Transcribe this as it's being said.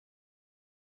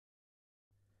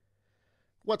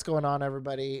What's going on,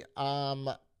 everybody? I'm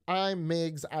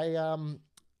Migs. I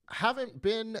haven't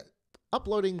been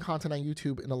uploading content on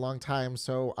YouTube in a long time,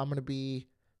 so I'm gonna be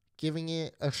giving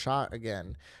it a shot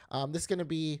again. This is gonna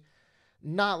be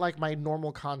not like my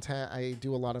normal content. I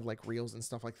do a lot of like reels and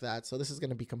stuff like that, so this is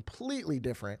gonna be completely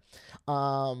different.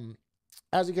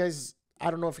 As you guys,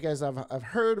 I don't know if you guys have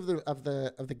heard of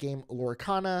the game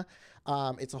Lorcana.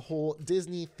 It's a whole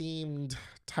Disney themed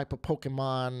type of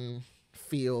Pokemon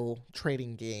feel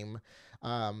trading game,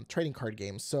 trading card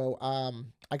game. So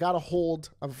I got a hold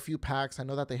of a few packs. I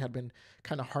know that they had been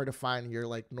kind of hard to find in your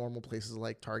like normal places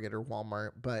like Target or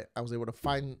Walmart, but I was able to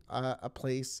find a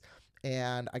place,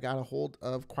 and I got a hold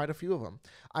of quite a few of them.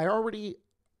 I already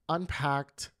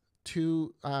unpacked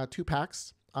two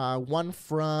packs. One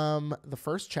from the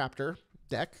first chapter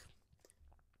deck,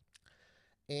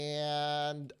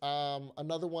 and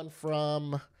another one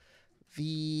from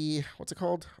the, what's it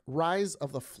called? Rise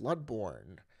of the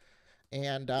Floodborn.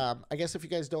 And I guess if you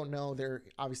guys don't know, they're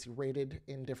obviously rated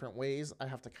in different ways. I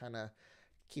have to kind of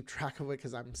keep track of it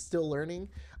because I'm still learning.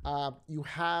 You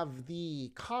have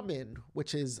the common,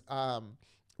 which is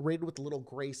rated with a little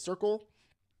gray circle,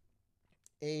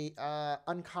 a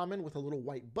uncommon with a little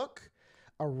white book,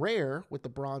 a rare with the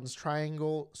bronze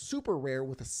triangle, super rare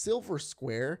with a silver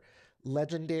square,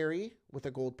 legendary with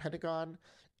a gold pentagon,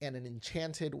 and an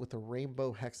enchanted with a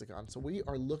rainbow hexagon. So we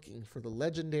are looking for the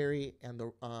legendary and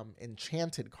the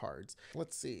enchanted cards.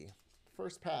 Let's see.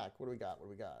 First pack. What do we got? What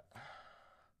do we got?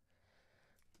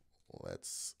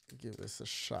 Let's give this a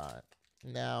shot.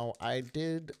 Now, I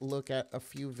did look at a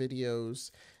few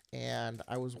videos, and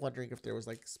I was wondering if there was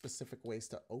like specific ways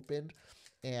to open.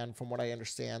 And from what I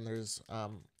understand, there's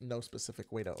no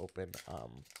specific way to open.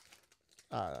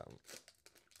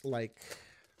 Like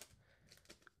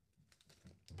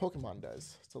Pokemon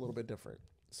does. It's a little bit different.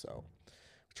 So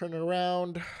turn it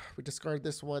around. We discard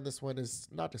this one. This one is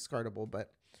not discardable,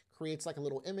 but creates like a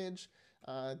little image.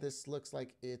 This looks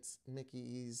like it's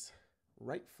Mickey's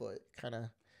right foot kind of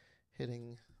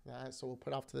hitting that. So we'll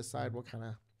put off to the side. We'll kind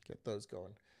of get those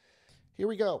going. Here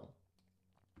we go.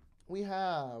 We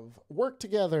have Work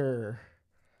Together.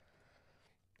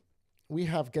 We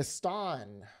have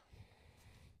Gaston.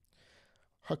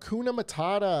 Hakuna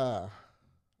Matata.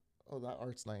 Oh, that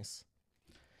art's nice.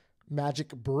 Magic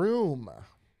Broom.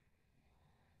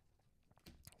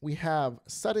 We have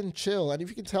Sudden Chill, and if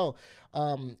you can tell,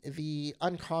 the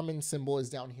uncommon symbol is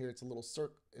down here. It's a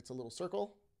little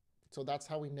circle. So that's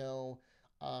how we know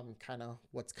kind of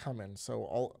what's coming.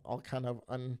 So I'll kind of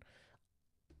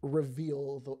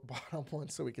reveal the bottom one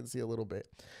so we can see a little bit.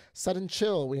 Sudden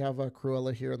Chill. We have a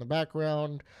Cruella here in the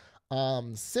background.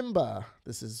 Simba.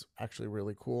 This is actually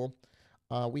really cool.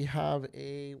 We have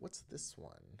a, what's this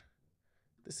one?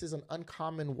 This is an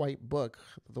uncommon white book,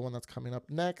 the one that's coming up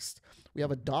next. We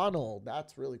have a Donald.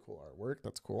 That's really cool artwork.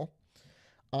 That's cool.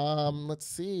 Let's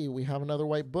see. We have another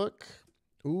white book.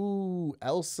 Ooh,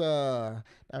 Elsa.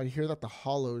 Now, you hear that the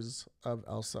hollows of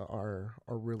Elsa are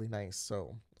really nice,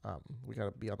 so we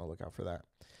got to be on the lookout for that.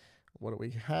 What do we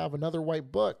have? Another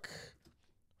white book.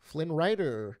 Flynn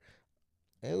Rider.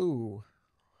 Oh,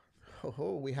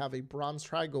 we have a bronze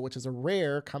triangle, which is a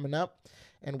rare coming up,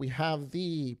 and we have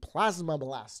the Plasma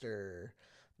Blaster.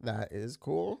 That is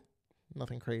cool.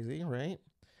 Nothing crazy, right?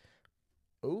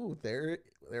 Oh, there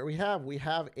we have. We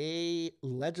have a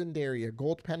legendary, a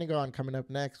gold pentagon coming up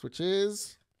next, which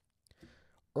is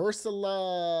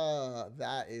Ursula.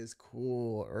 That is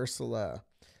cool. Ursula.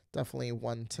 Definitely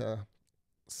one to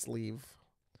sleeve.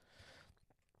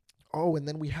 Oh, and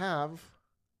then we have,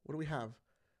 what do we have?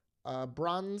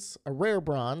 Bronze, a rare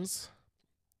bronze.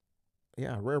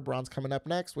 Yeah, rare bronze coming up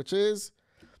next, which is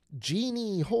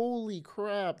Genie. Holy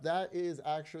crap. That is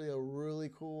actually a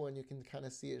really cool one. You can kind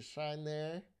of see it shine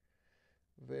there.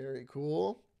 Very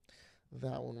cool.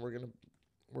 That one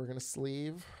we're gonna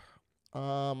sleeve.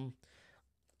 I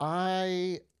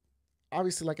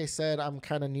obviously, like I said, I'm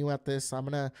kind of new at this. I'm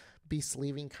gonna be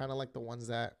sleeving kind of like the ones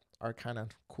that are kind of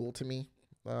cool to me.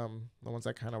 The ones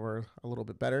that kind of are a little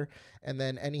bit better, and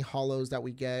then any hollows that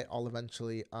we get, I'll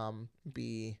eventually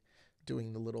be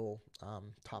doing the little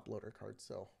top loader cards.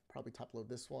 So probably top load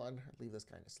this one, leave this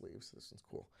guy in the sleeves. This one's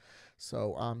cool.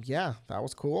 So yeah, that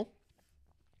was cool.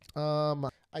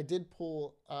 I did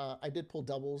pull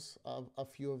doubles of a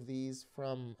few of these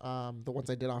from the ones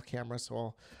I did off camera,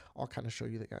 so I'll kind of show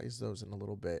you guys those in a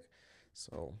little bit.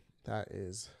 So that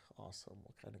is awesome.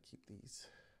 We'll kind of keep these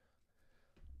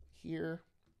here.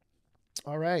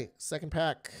 All right, second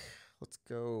pack. Let's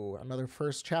go. Another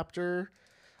first chapter,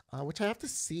 which I have to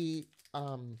see.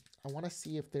 I want to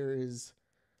see if there is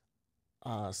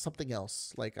something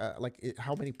else.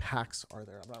 How many packs are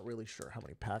there? I'm not really sure how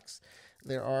many packs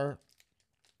there are.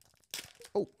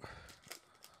 Oh,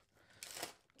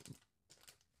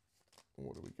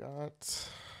 what do we got?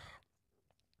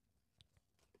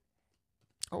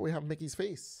 Oh, we have Mickey's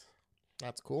face.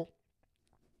 That's cool.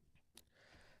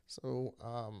 So,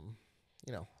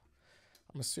 you know,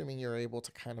 I'm assuming you're able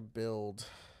to kind of build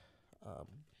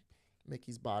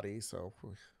Mickey's body. So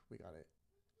we got it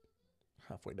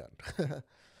halfway done.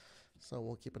 So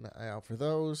we'll keep an eye out for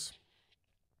those.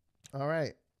 All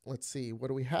right. Let's see. What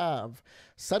do we have?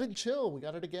 Sudden Chill. We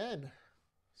got it again.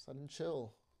 Sudden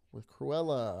Chill with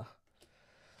Cruella.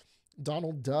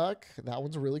 Donald Duck. That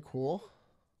one's really cool.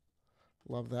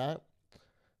 Love that.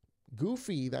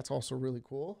 Goofy. That's also really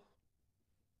cool.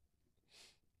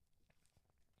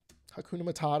 Hakuna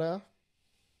Matata.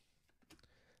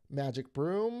 Magic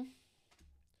Broom.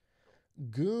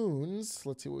 Goons.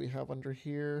 Let's see what we have under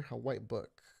here. A white book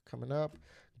coming up.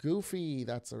 Goofy.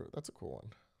 That's a cool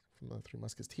one. From the Three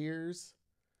Musketeers.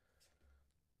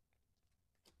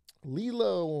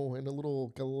 Lilo in a little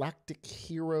galactic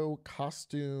hero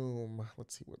costume.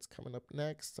 Let's see what's coming up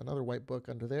next. Another white book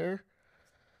under there.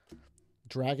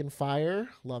 Dragonfire.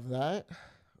 Love that.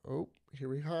 Oh, here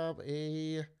we have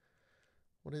a,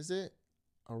 what is it?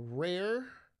 A rare.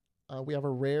 We have a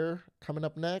rare coming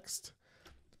up next.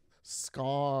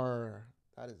 Scar.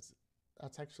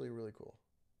 That's actually really cool.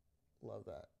 Love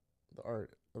that. The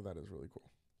art of that is really cool.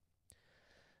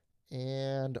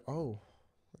 And, oh,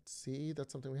 let's see.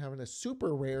 That's something we have in a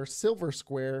super rare silver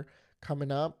square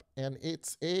coming up. And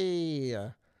it's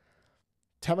a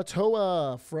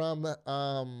Tamatoa from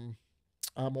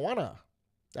Moana.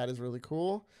 That is really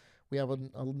cool. We have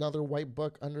another white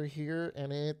book under here,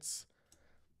 and it's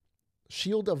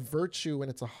Shield of Virtue, and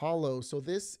it's a hollow. So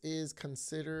this is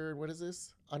considered, what is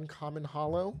this? Uncommon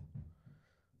hollow.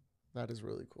 That is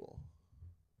really cool.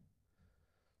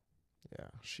 Yeah,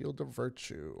 Shield of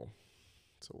Virtue.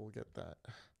 So we'll get that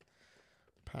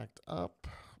packed up.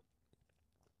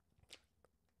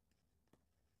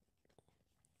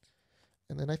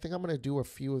 And then I think I'm going to do a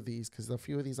few of these because a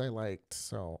few of these I liked.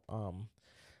 So,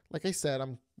 like I said,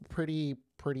 I'm pretty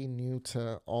new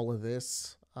to all of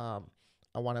this. I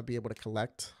want to be able to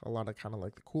collect a lot of kind of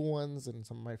like the cool ones and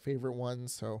some of my favorite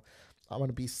ones. So I'm going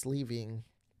to be sleeving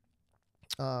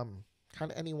kind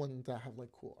of anyone that have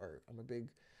like cool art. I'm a big,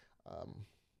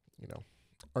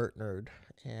 art nerd,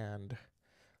 and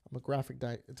I'm a graphic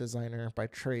designer by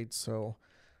trade. So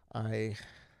I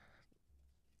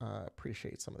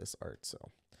appreciate some of this art. So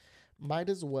might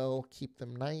as well keep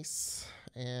them nice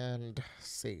and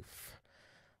safe.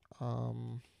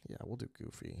 Yeah, we'll do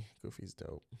Goofy. Goofy's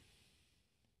dope.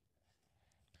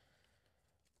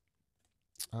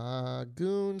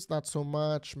 Goons, not so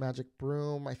much. Magic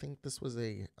Broom. I think this was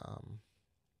a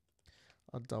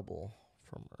double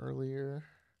from earlier.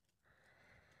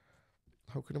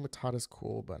 Hakuna Matata's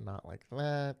cool, but not like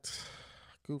that.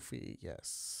 Goofy,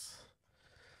 yes.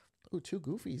 Ooh, 2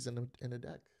 Goofies in a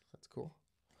deck. That's cool.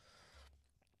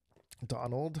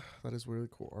 Donald, that is really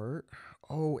cool art.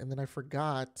 Oh, and then I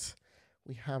forgot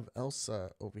we have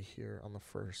Elsa over here on the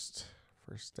first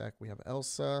deck. We have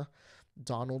Elsa.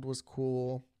 Donald was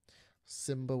cool.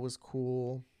 Simba was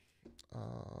cool.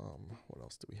 What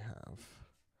else do we have?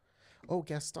 Oh,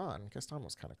 Gaston. Gaston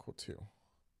was kind of cool too.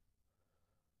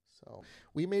 So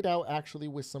we made out actually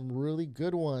with some really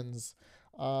good ones.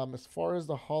 As far as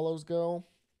the hollows go,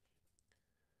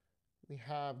 we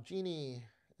have Genie,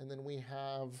 and then we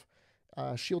have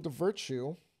Shield of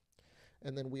Virtue,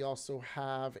 and then we also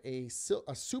have a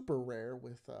super rare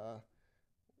with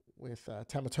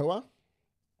Tamatoa,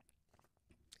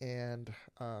 and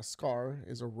Scar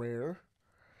is a rare,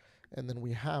 and then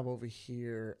we have over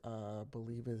here, I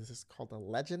believe this is called a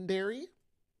legendary.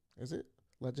 Is it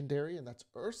legendary? And that's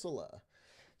Ursula.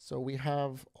 So we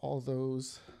have all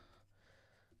those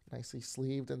nicely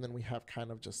sleeved, and then we have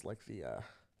kind of just like the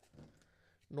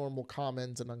normal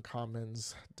commons and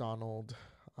uncommons. Donald,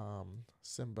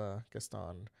 Simba,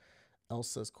 Gaston,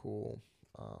 Elsa's cool.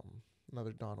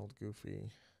 Another Donald, Goofy,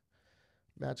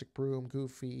 Magic Broom,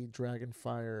 Goofy,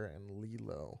 Dragonfire, and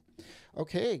Lilo.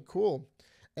 Okay, cool.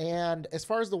 And as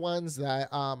far as the ones that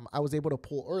I was able to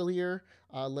pull earlier,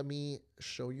 let me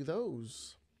show you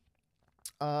those.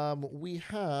 We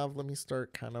have, let me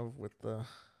start kind of with the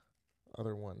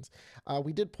other ones.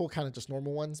 We did pull kind of just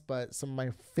normal ones, but some of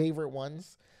my favorite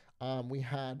ones, we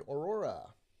had Aurora.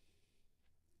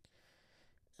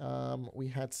 We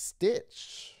had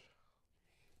Stitch.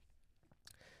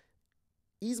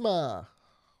 Yzma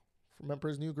from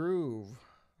Emperor's New Groove.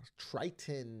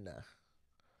 Triton.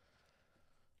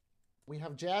 We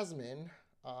have Jasmine.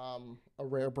 a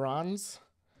rare bronze.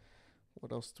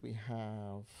 What else do we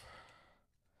have?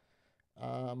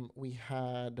 We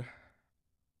had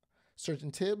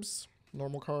Surgeon Tibbs,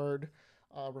 normal card.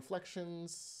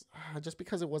 Reflections, just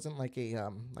because it wasn't like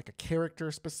a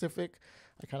character specific,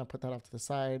 I kind of put that off to the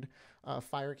side.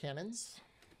 Fire Cannons,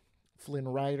 Flynn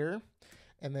Rider,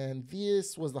 and then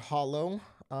this was the Hollow.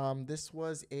 This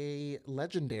was a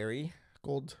legendary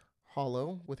gold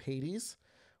Hollow with Hades,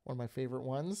 one of my favorite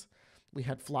ones. We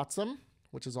had Flotsam,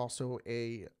 which is also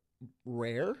a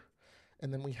rare,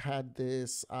 and then we had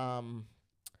this.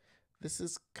 This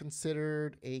is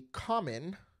considered a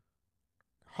common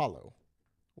Hollow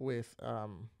with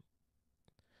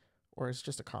or it's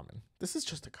just a common. This is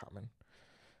just a common.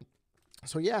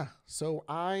 So yeah, so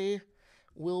I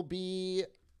will be,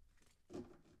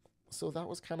 so that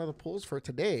was kind of the pulls for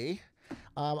today.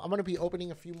 I'm going to be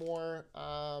opening a few more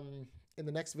in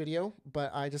the next video,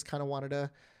 but I just kind of wanted to,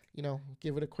 you know,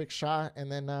 give it a quick shot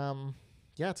and then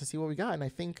yeah, to see what we got. And I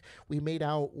think we made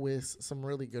out with some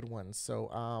really good ones.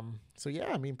 So so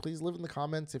yeah, I mean, please leave in the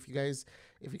comments if you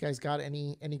guys got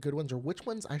any good ones or which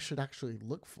ones I should actually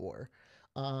look for.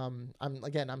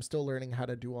 I'm still learning how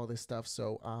to do all this stuff,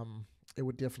 so it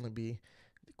would definitely be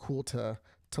cool to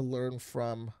learn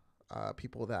from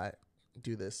people that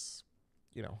do this,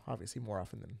 you know, obviously more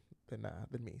often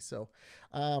than me. So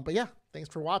but yeah, thanks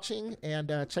for watching,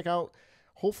 and check out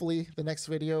hopefully the next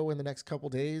video in the next couple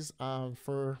days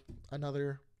for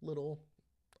another little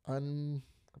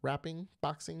unwrapping,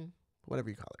 boxing, whatever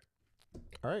you call it.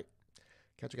 All right,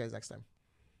 catch you guys next time.